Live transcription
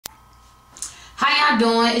y'all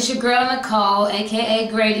doing? It's your girl Nicole, aka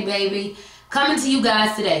Grady Baby, coming to you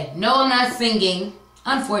guys today. No, I'm not singing,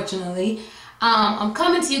 unfortunately. I'm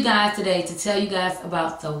coming to you guys today to tell you guys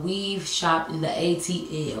about the weave shop in the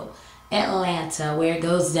ATL, Atlanta, where it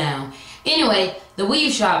goes down. Anyway, the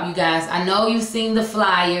weave shop, you guys, I know you've seen the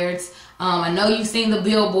flyers. I know you've seen the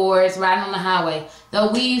billboards riding on the highway.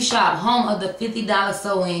 The weave shop, home of the $50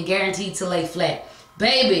 sew-in, guaranteed to lay flat.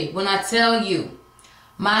 Baby, when I tell you,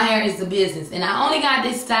 my hair is the business. And I only got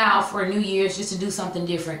this style for New Year's just to do something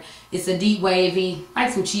different. It's a deep wavy,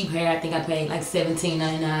 like some cheap hair. I think I paid like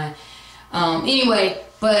 $17.99. Anyway,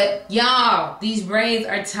 but y'all, these braids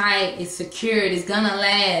are tight. It's secured. It's gonna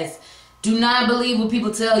last. Do not believe what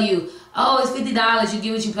people tell you. Oh, it's $50. You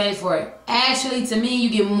get what you pay for it. Actually, to me,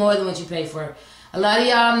 you get more than what you pay for it. A lot of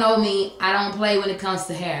y'all know me. I don't play when it comes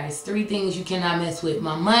to hair. It's three things you cannot mess with.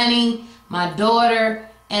 My money, my daughter,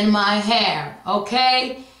 and my hair.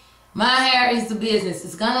 Okay? My hair is the business.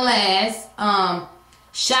 It's gonna last.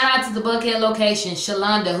 Shout out to the Buckhead location,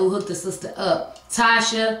 Shalonda, who hooked the sister up.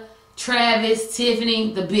 Tasha, Travis,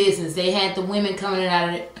 Tiffany, the business. They had the women coming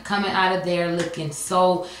out of there looking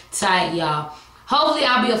so tight, y'all. Hopefully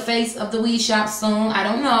I'll be a face of the weave shop soon. I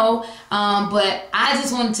don't know. But I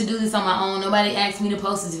just wanted to do this on my own. Nobody asked me to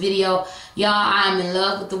post this video. Y'all, I'm in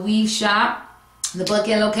love with the weave shop. The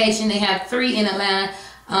Buckhead location. They have 3 in Atlanta.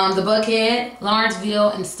 The Buckhead, Lawrenceville,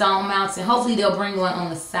 and Stone Mountain. Hopefully they'll bring one on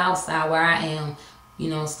the south side where I am. You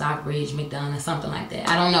know, Stockbridge, McDonough, something like that.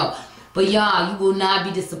 I don't know. But y'all, you will not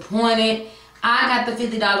be disappointed. I got the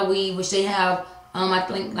 $50 weave, which they have, I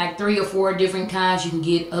think, like 3 or 4 different kinds. You can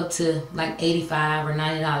get up to like $85 or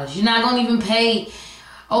 $90. You're not going to even pay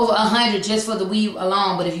over $100 just for the weave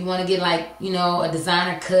alone. But if you want to get like, you know, a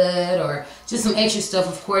designer cut or just some extra stuff,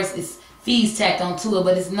 of course, it's fees tacked onto it,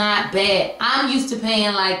 but it's not bad. I'm used to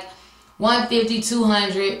paying like $150,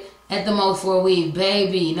 $200 at the most for a weave.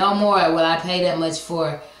 Baby, no more will I pay that much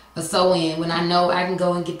for a sew-in when I know I can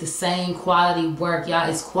go and get the same quality work. Y'all,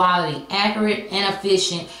 it's quality, accurate and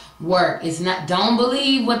efficient work. It's not, don't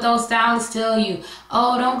believe what those stylists tell you.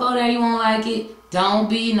 Oh, don't go there, you won't like it. Don't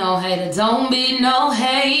be no hater. Don't be no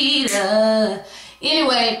hater.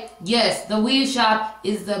 Anyway, yes, the weave shop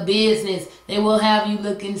is the business. They will have you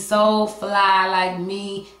looking so fly like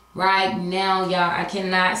me right now, y'all. I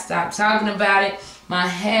cannot stop talking about it. My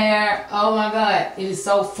hair, oh my God, it is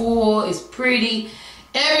so full. It's pretty.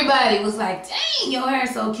 Everybody was like, dang, your hair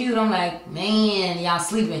is so cute. I'm like, man, y'all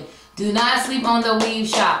sleeping. Do not sleep on the weave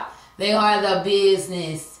shop. They are the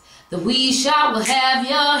business. The weave shop will have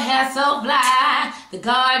your hair so fly. The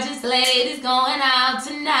gorgeous ladies going out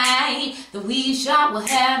tonight. The weave shop will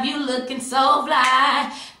have you looking so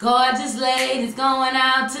fly. Gorgeous ladies going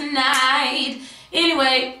out tonight.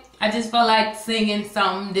 Anyway, I just felt like singing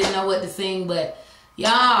something. Didn't know what to sing, but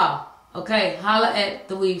y'all, okay, holla at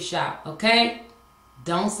the weave shop, okay?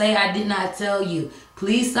 Don't say I did not tell you.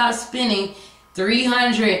 Please stop spending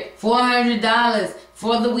 $300, $400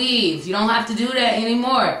 for the weaves. You don't have to do that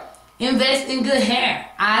anymore. Invest in good hair.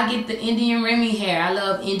 I get the Indian Remy hair. I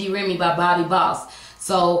love Indie Remy by Bobbi Boss.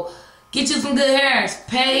 So get you some good hairs.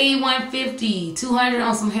 Pay $150, $200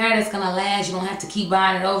 on some hair that's gonna last. You don't have to keep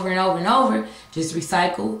buying it over and over and over. Just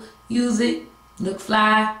recycle, use it, look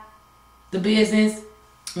fly. The business.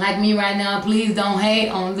 Like me right now, please don't hate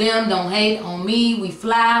on them. Don't hate on me. We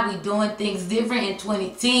fly. We doing things different in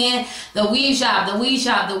 2010. The weave shop, the weave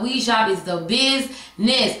shop, the weave shop is the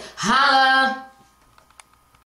business. Holla.